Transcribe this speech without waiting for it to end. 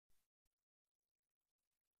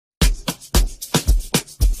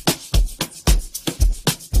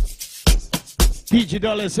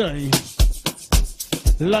Dal S.A.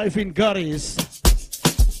 Live in Garies.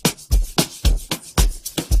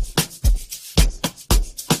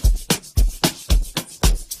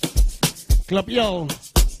 Club y'all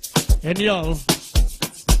and y'all.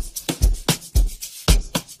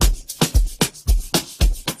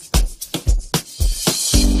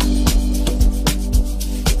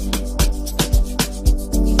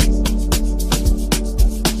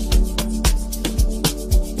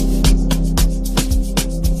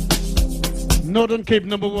 Northern Cape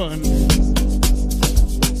 #1,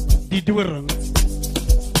 die Doring.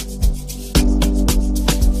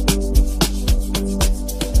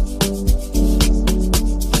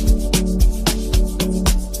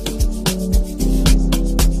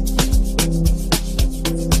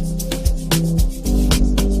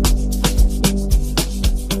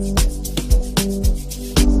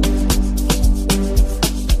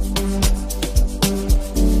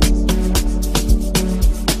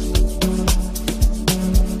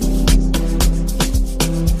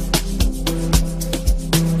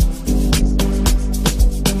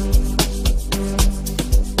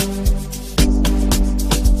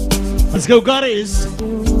 Let's go, Garies.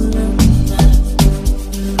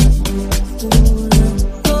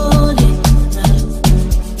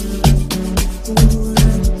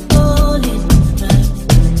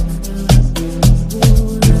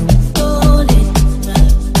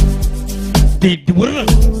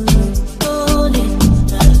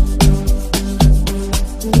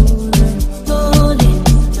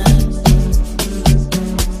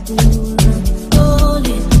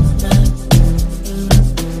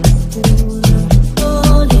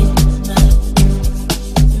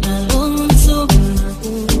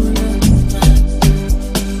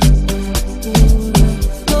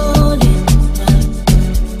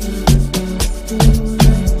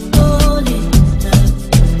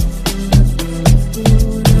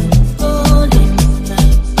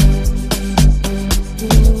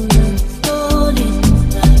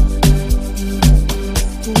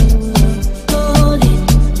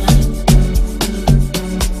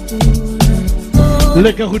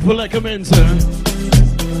 Lekker goed voor lekker mensen.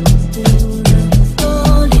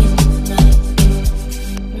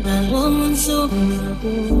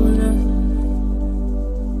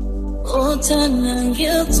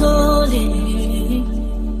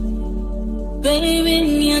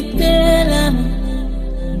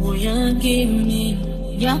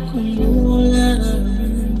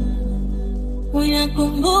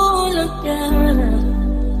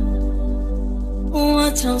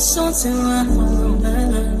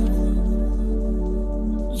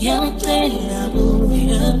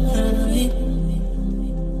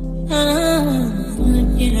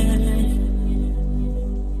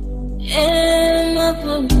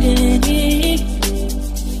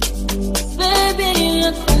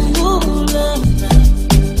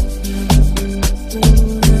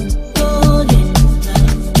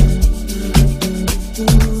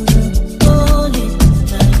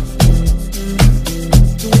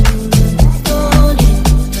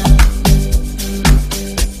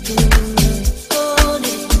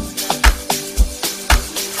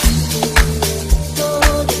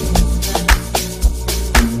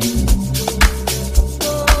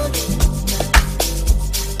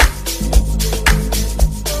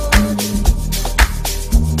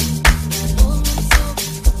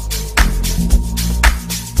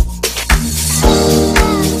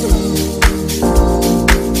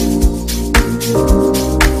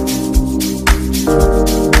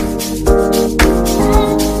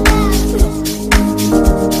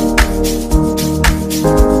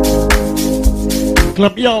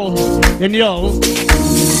 Club y'all and y'all.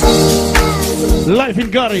 Live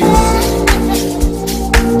in Garies.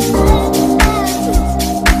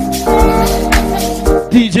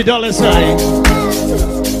 Dal S.A.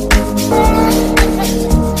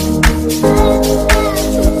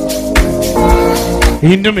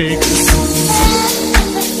 in the mix.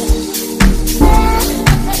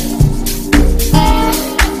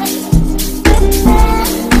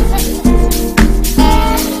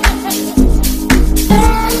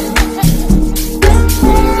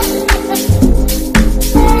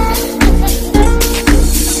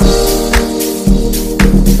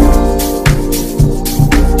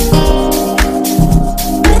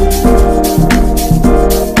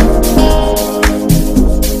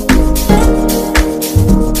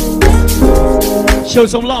 Show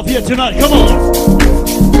some love here tonight, come on.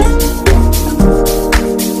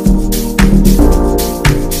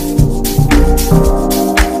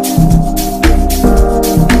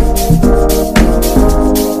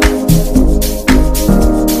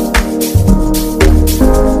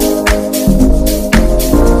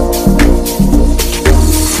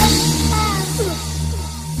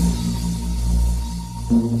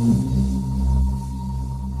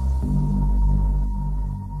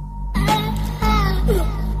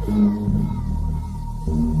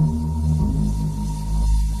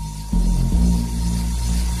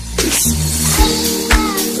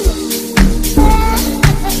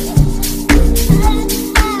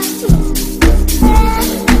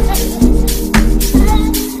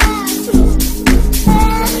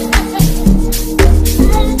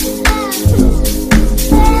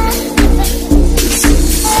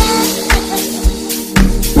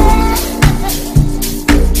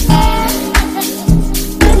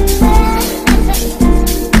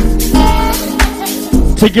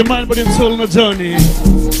 Take your mind, body and soul on a journey.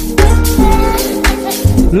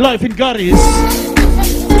 Life in Garies.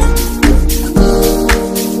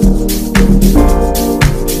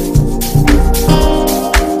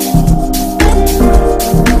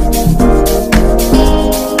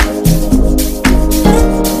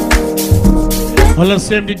 All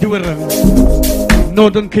same di Doring.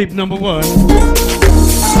 Northern Cape #1.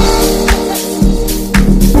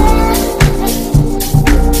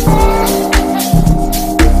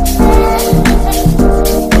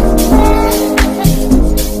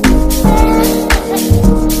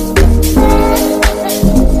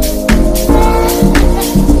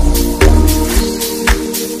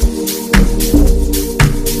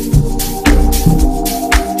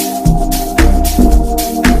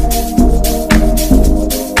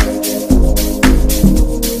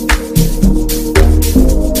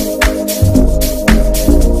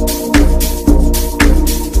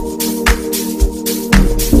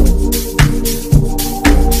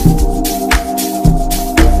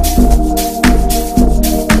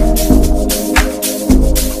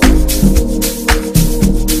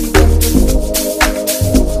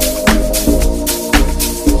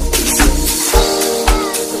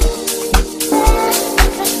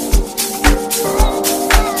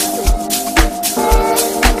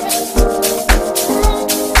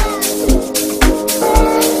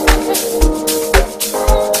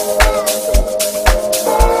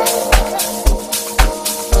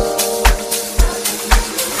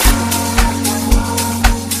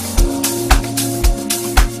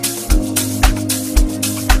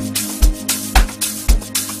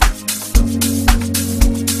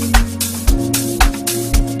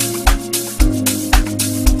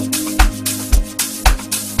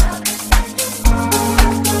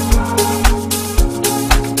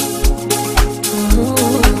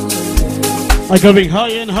 Are going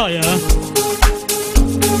higher and higher.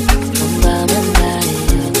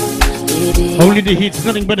 Only the hits,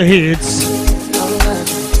 nothing but the hits.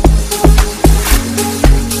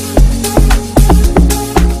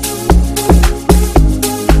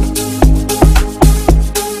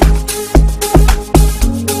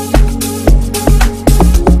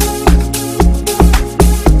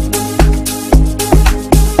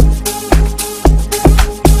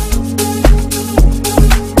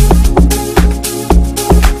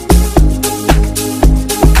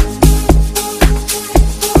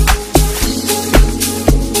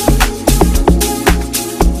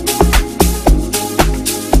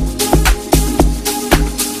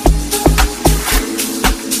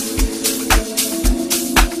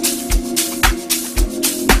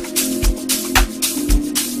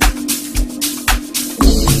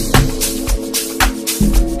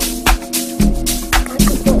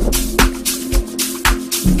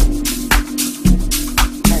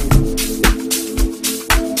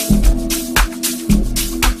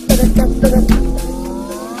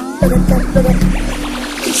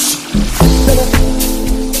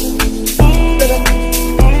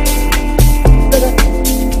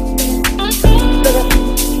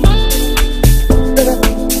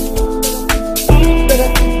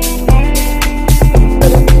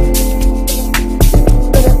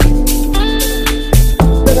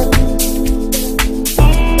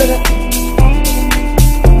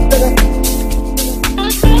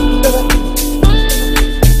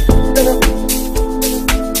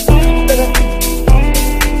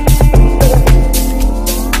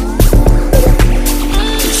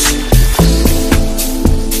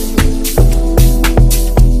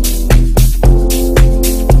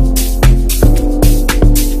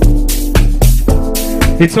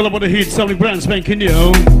 It's all about the heat, something brand spanking new.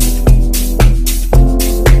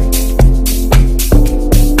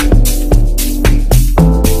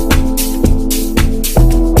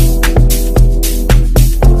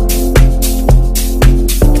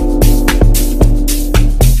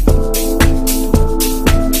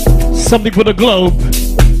 Something for the globe.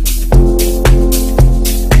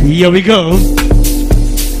 Here we go.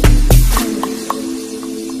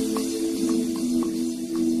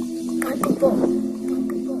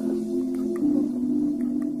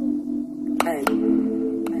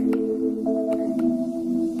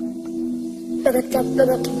 The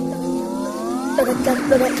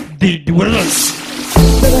Dwellers.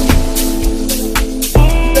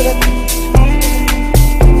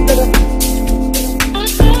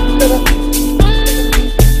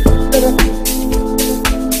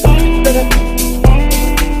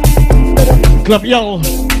 Club y'all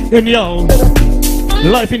and y'all.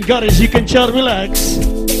 Life in Garies, you can chill, relax.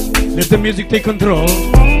 Let the music take control.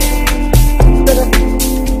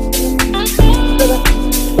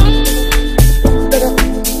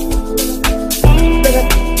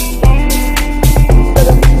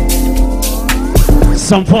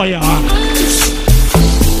 Some fire.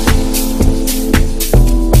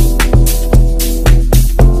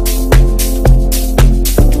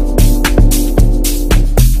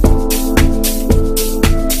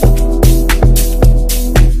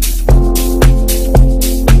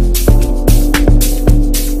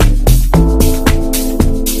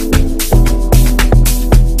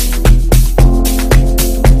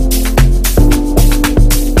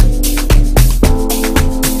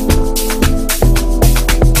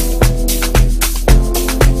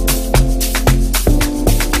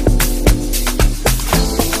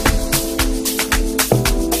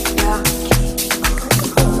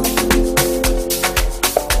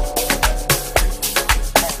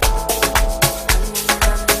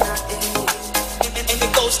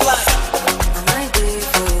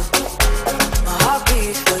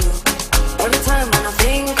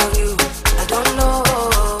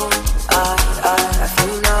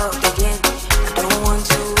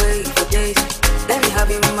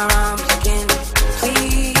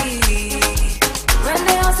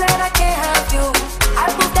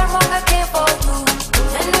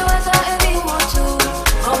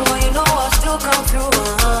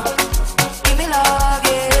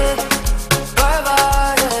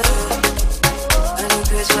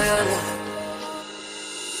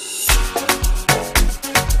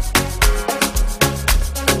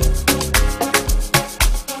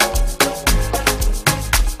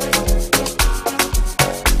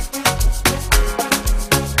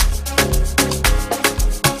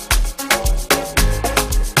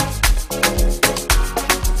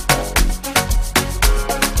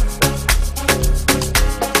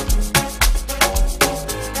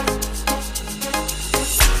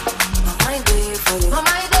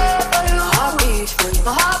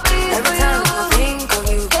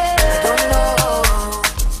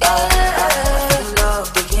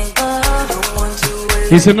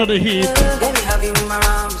 It's another hit. Let me have you in my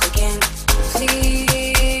arms again. Please.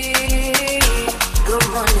 Good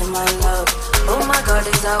morning, my love. Oh my God,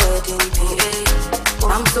 it's our wedding day.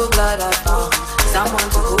 I'm so glad I found someone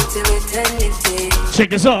to go till eternity. Check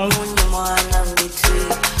this out.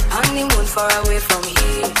 Honeymoon far away from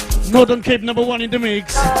here. Northern Cape #1 in the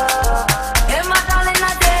mix. Hey, my darling,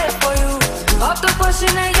 I dare for you. Up the question,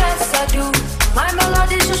 and yes, I do. My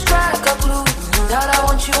melody should strike a blue. That I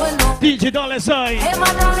want you to know. DJ Dal S.A. Hey,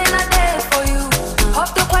 my darling, I dare for you.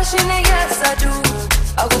 Up the question, and yes, I do.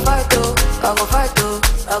 I go fight though, I go fight though,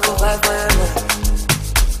 I go fight forever.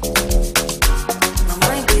 My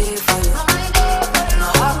mind beat for you, my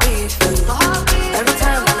heart beats for you. Every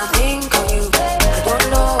time when I think of you, I don't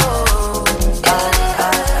know. I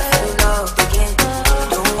feel love again. I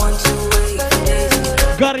don't want to wait for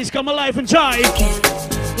days. Garies, come alive and jive.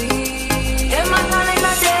 Hey, my darling,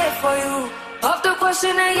 I dare for you. Up the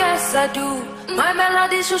question, and yes, I do. My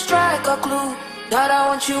melody should strike a clue. That I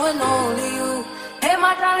want you and only you. Hey,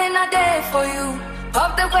 my darling, I dare for you.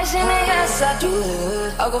 Up the question, and yes, I do.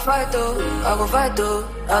 I go fight though, I go fight though,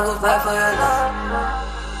 I go fight for your love.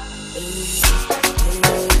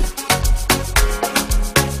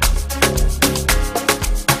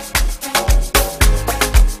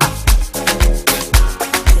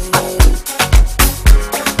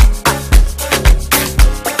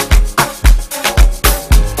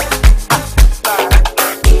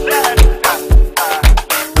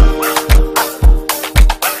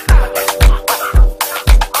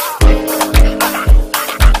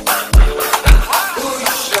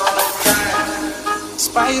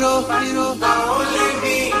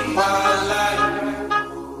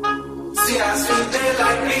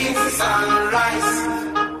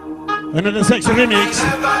 Another section remix.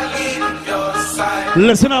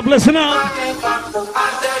 Listen up, listen up.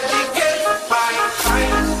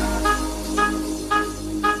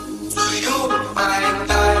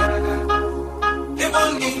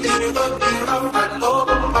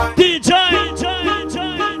 DJ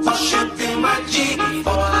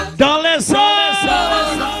Dal S.A.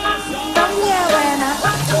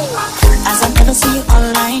 As I never see you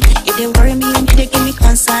online, if they worry me and they give me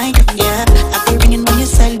consign, yeah. I be ringing on your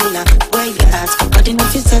cellular, where you ask, but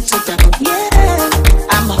enough you settle down, yeah.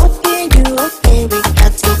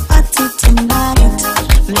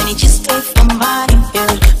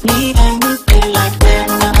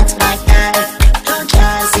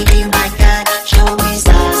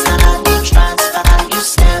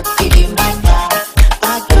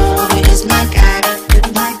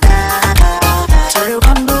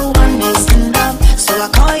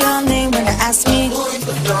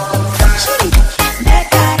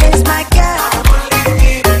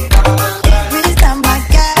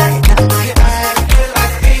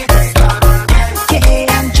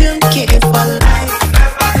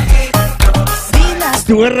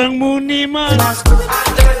 Tuarang muni man.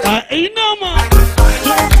 Ay naman.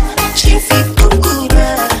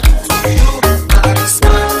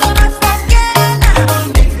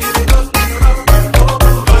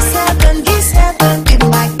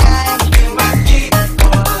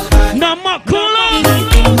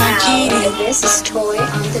 This is Toy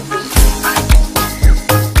on the beat.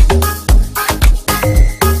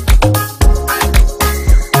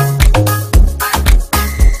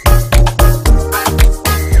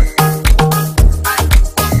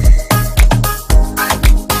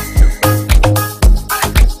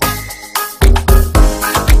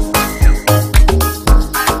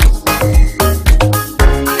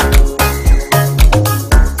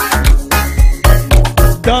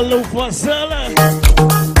 Dal S.A.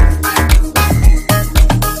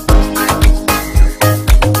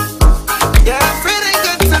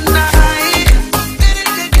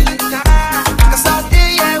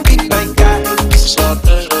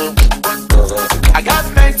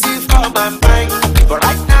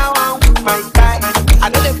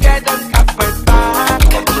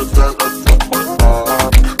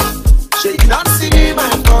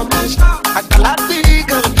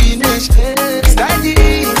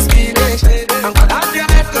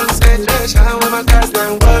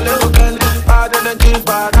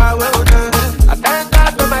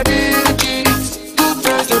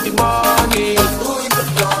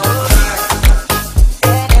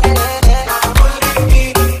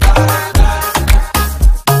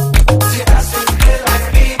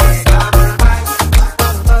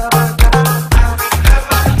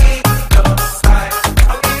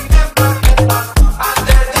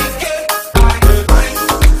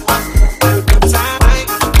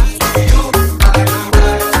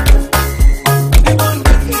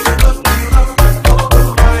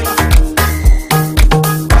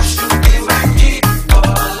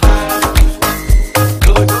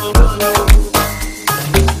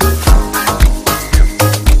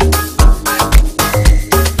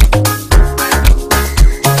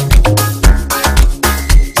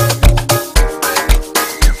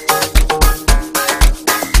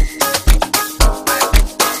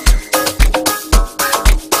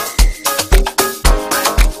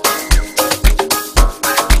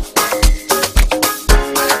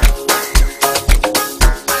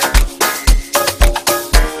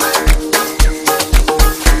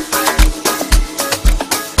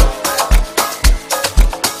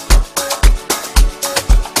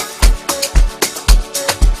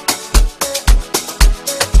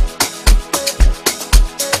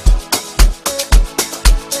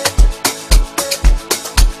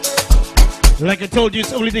 Like I told you,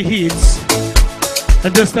 it's only the hits.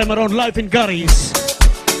 And this time around, live in Garies.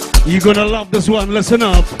 You're gonna love this one, listen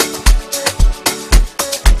up.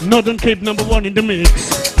 Northern Cape #1 in the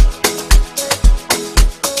mix.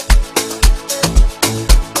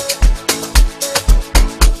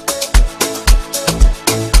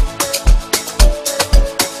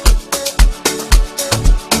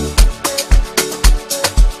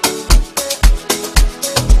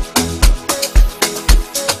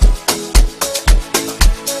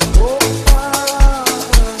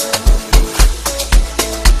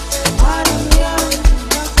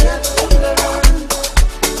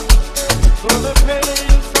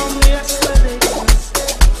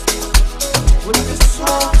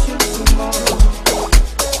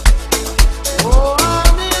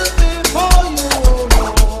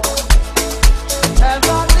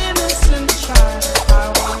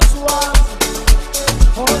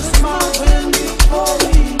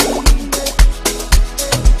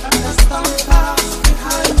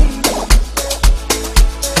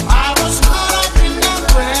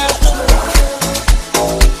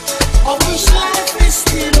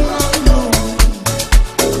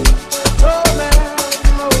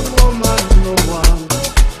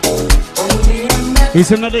 It's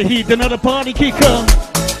another heat, another party kicker.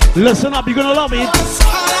 Listen up, you're gonna love it.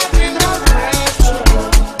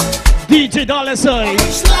 DJ Dal S.A.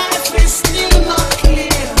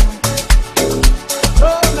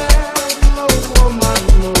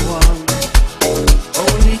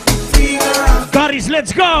 Garies,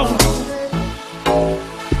 let's go.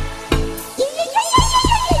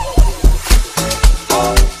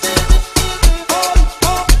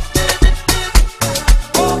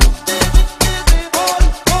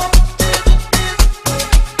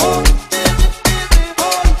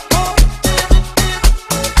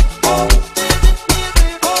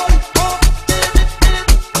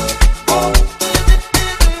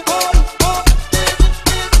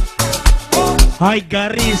 Hi,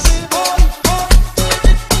 Garies.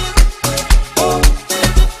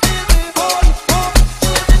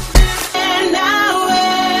 And now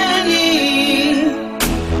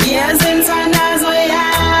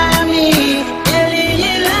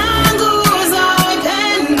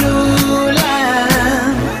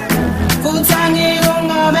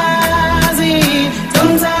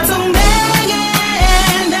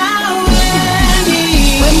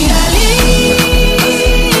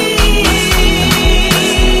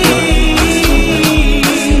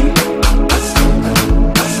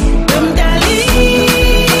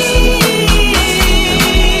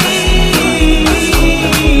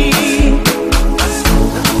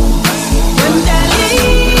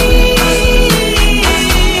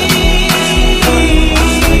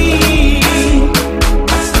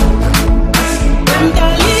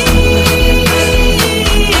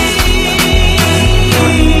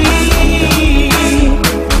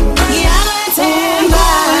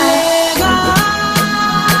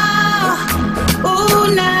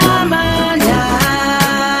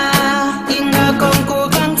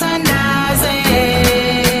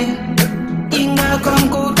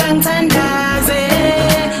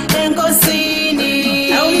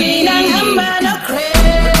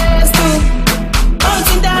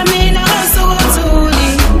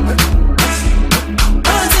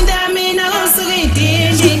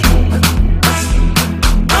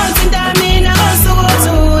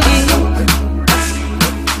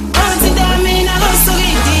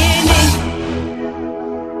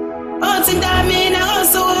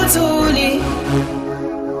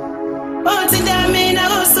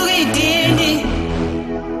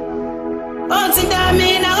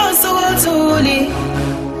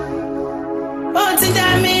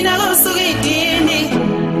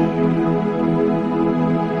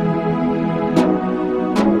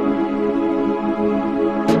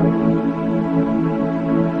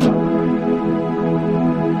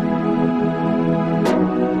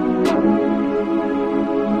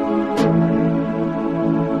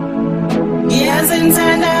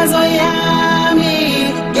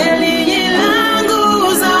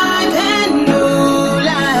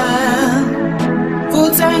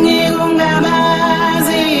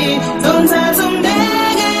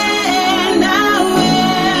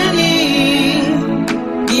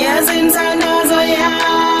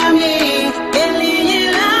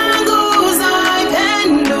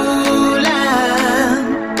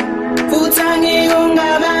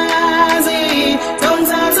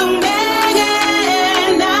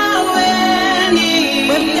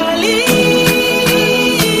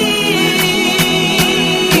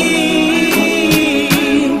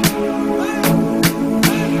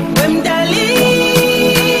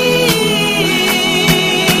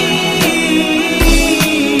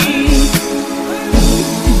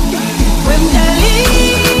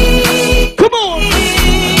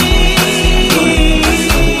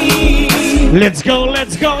Let's go,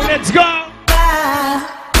 let's go, let's go!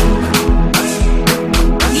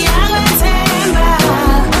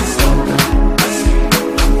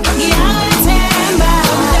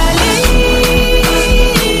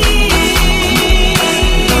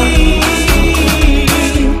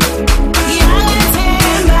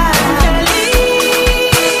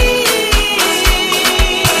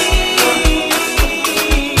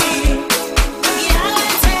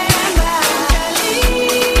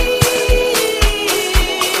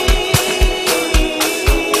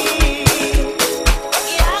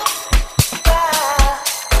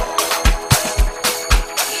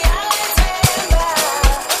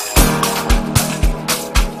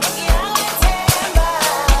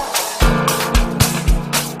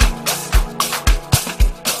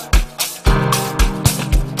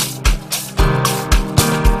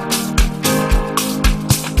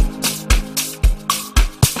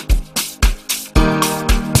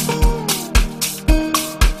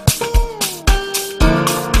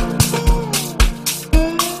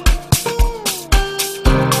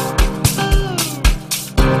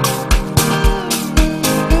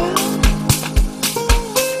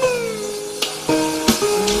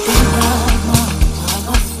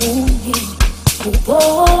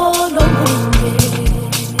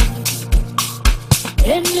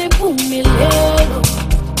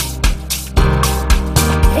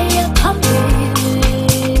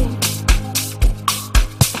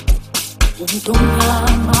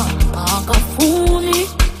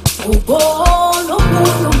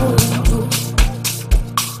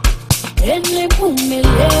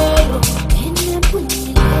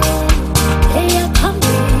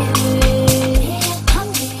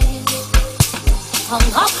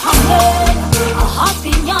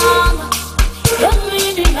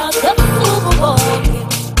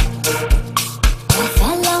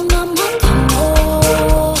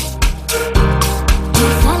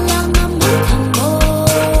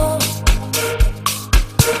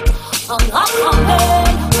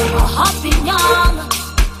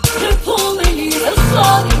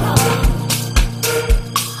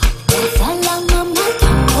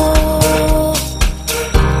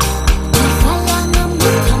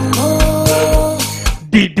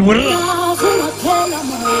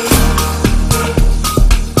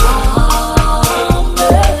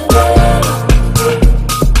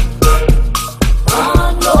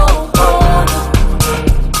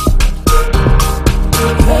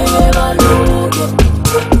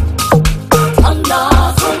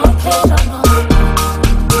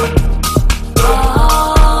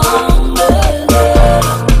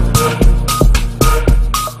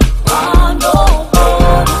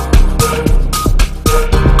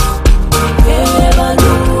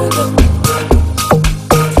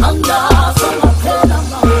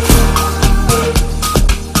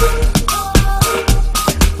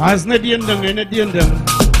 As na diendang, na diendang.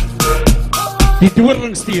 Die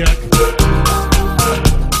Doring steek.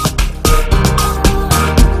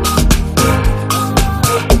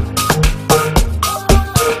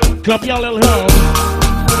 Klap jou al hel.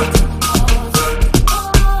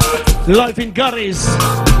 Live in Garies.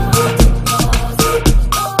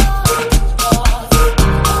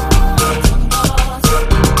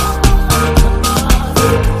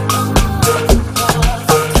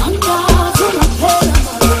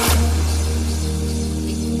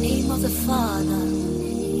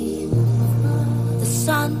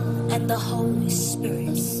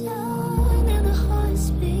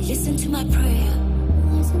 listen to my prayer.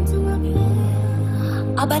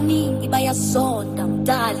 Abaningi bayazonda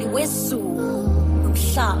mdali wezulu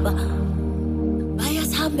nomhlaba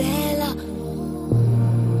bayasihambela.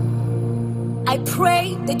 I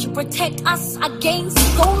pray that you protect us against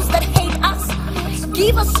those that hate us.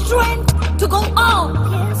 Give us strength to go on.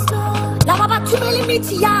 Laba bathumela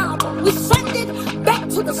imithi yabo, we send it back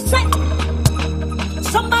to the sender.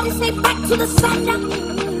 Somebody say back to the sender.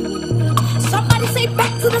 Somebody say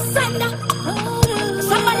back to the sender.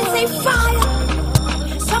 Somebody say fire.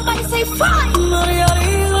 Somebody say fire.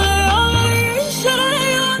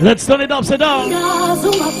 Let's turn it upside down.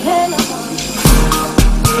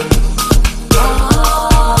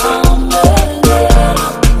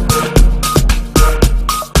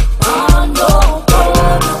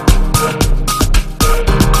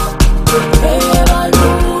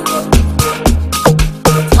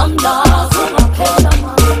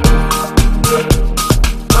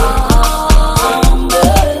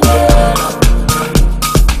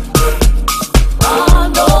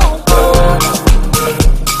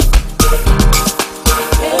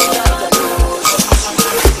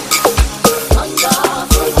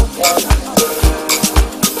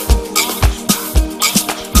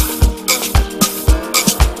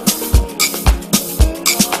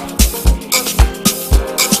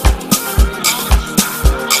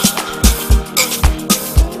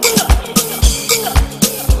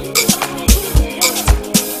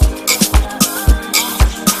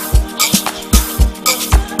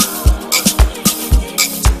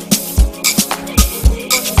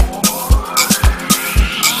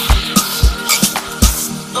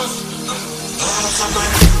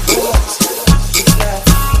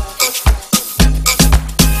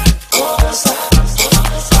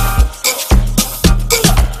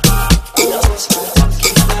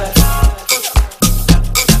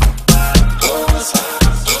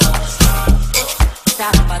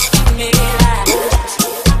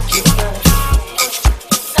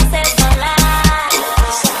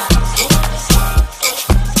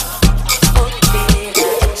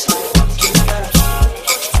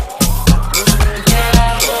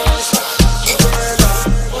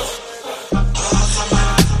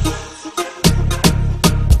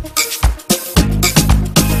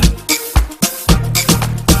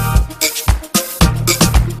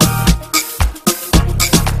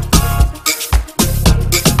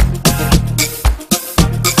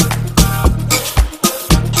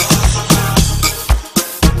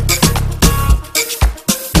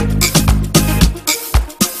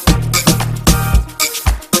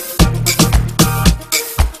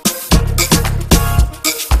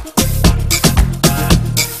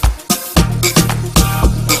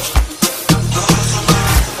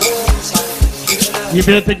 You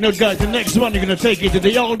better take note, guys. The next one, you're gonna take it to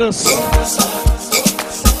the oldest.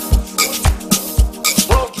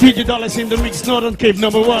 DJ Dal S.A in the mix, Northen Cape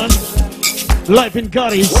 #1. Live in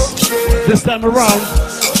Garies. This time around.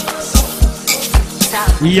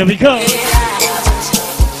 Here we go.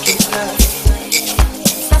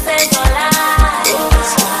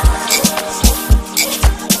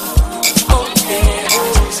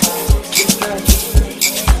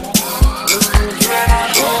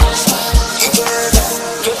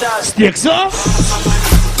 Steek Saam.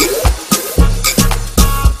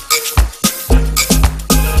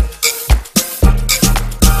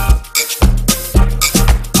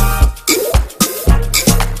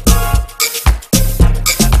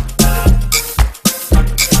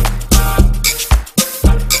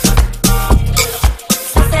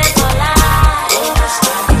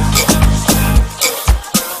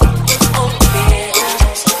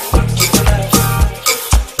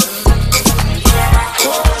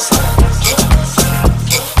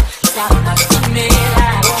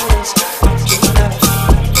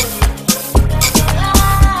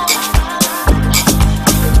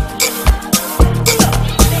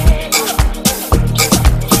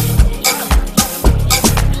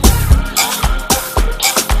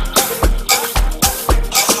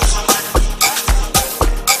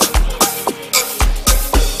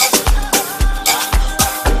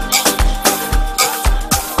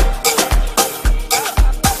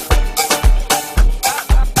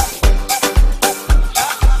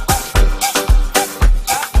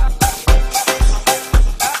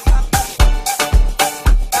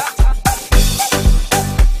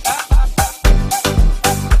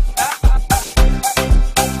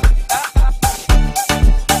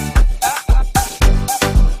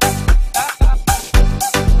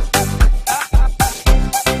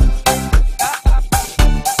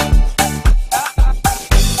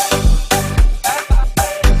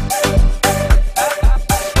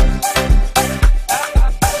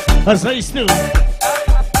 As I used to.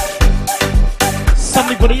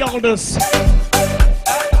 Something for the elders.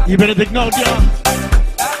 You better take note, yeah.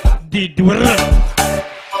 The dweller.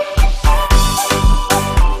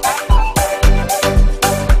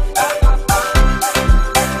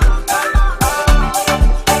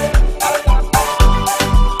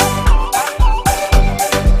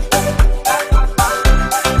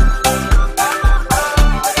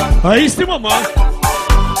 Ahí está, mamá.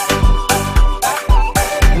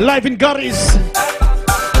 Live in Garies.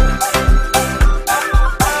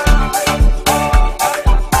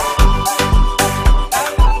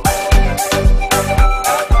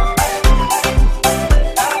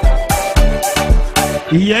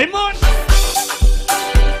 Yeah, man.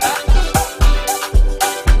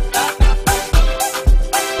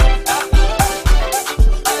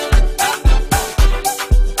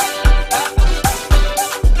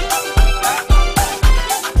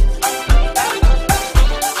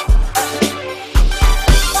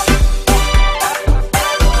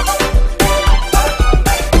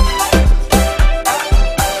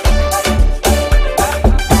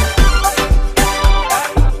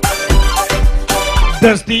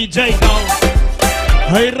 There's DJ now.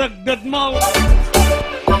 Hey, rugged mo.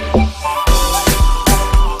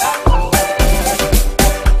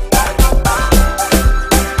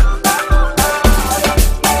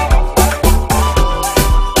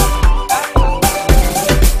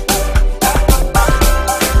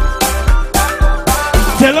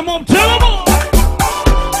 Tell him up, tell him up.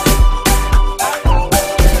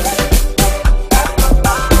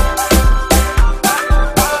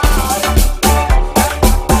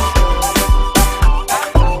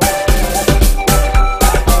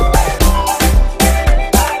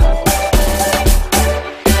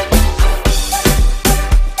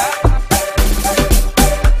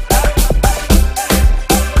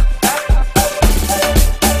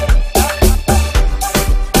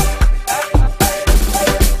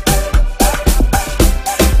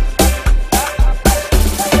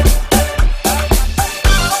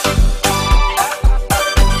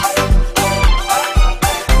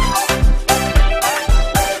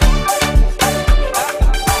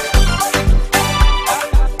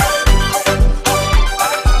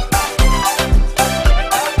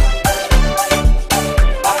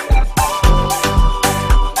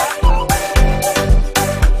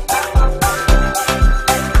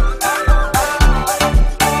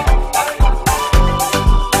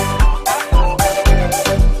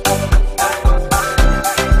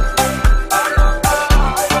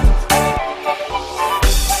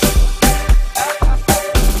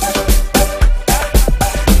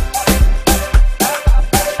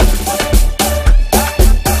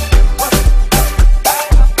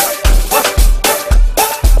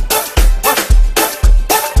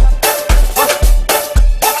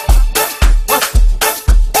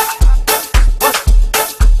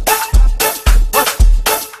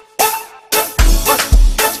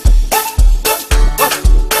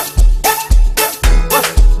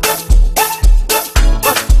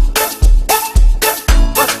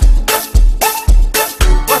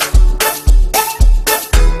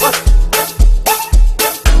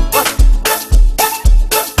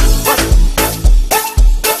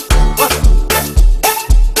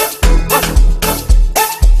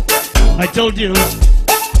 Told you,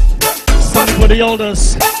 something for the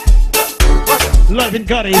elders. Live in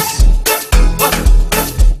Garies.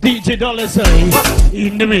 DJ Dal S.A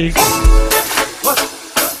in the mix.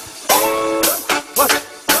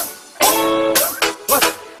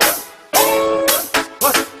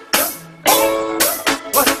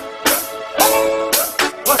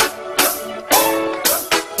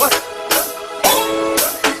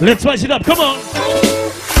 Let's spice it up, come on.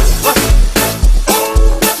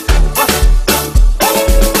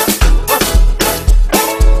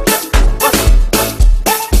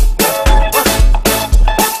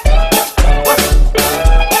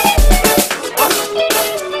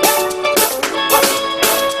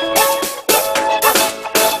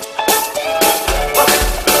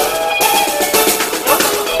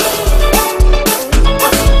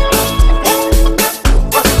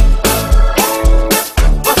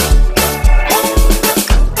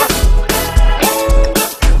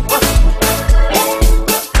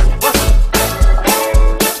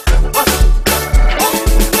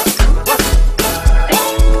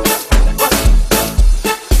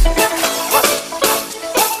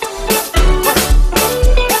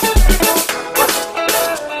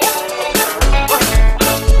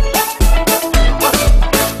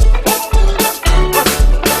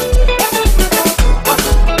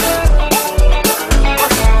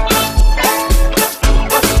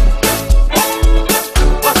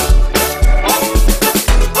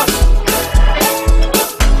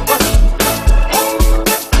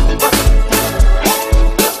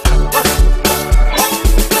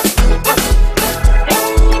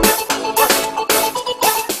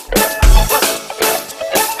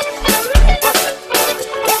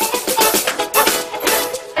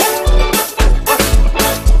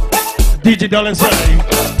 DJ Dal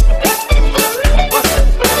S.A.